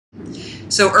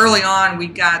So early on, we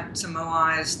got some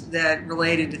OIs that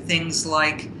related to things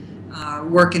like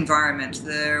work environment.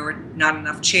 There were not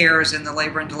enough chairs in the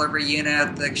labor and delivery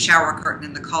unit. The shower curtain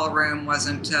in the call room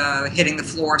wasn't hitting the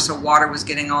floor, so water was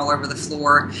getting all over the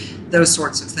floor, those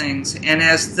sorts of things. And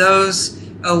as those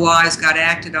OIs got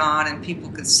acted on and people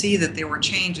could see that there were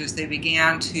changes, they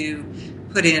began to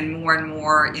put in more and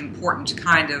more important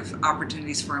kind of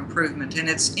opportunities for improvement. And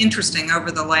it's interesting,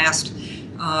 over the last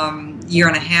year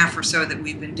and a half or so that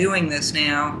we've been doing this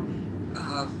now,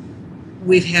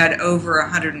 we've had over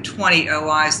 120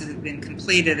 OIs that have been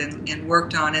completed and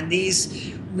worked on, and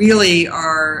these really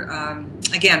are,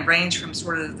 again, range from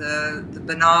sort of the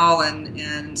banal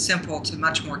and simple to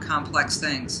much more complex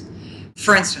things.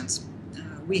 For instance,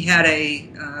 we had a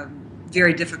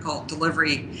very difficult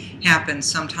delivery happen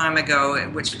some time ago,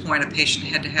 at which point a patient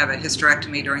had to have a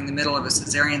hysterectomy during the middle of a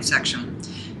cesarean section.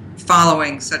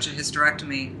 Following such a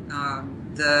hysterectomy,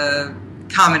 the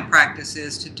common practice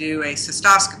is to do a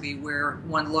cystoscopy where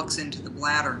one looks into the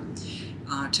bladder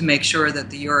to make sure that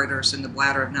the ureters in the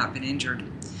bladder have not been injured.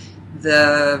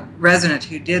 The resident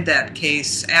who did that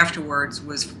case afterwards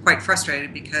was quite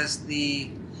frustrated because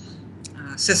the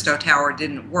cysto tower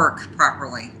didn't work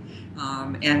properly,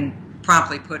 and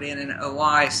promptly put in an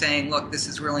OI saying, look, this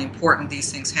is really important,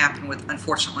 these things happen with,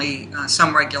 unfortunately,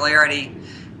 some regularity,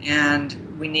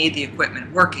 and we need the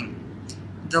equipment working.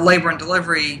 The labor and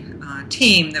delivery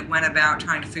team that went about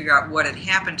trying to figure out what had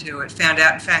happened to it found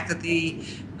out, in fact, that the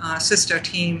cysto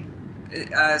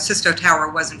tower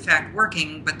was in fact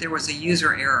working, but there was a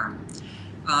user error.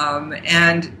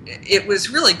 And it was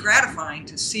really gratifying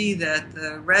to see that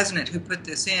the resident who put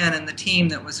this in and the team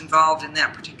that was involved in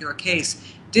that particular case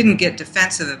didn't get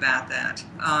defensive about that.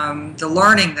 The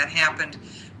learning that happened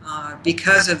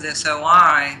because of this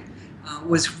OI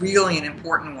was really an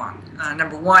important one.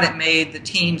 Number one, it made the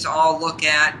teams all look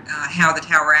at how the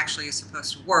tower actually is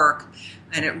supposed to work,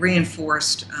 and it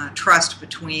reinforced trust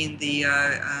between the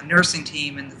nursing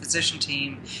team and the physician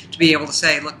team to be able to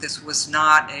say, look, this was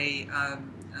not a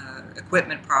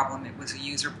equipment problem, it was a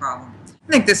user problem.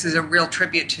 I think this is a real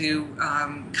tribute to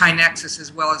KaiNexus,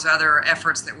 as well as other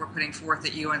efforts that we're putting forth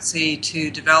at UNC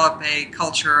to develop a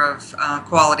culture of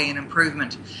quality and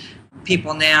improvement.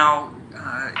 People now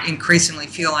increasingly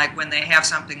feel like when they have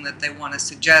something that they want to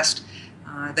suggest,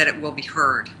 that it will be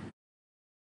heard.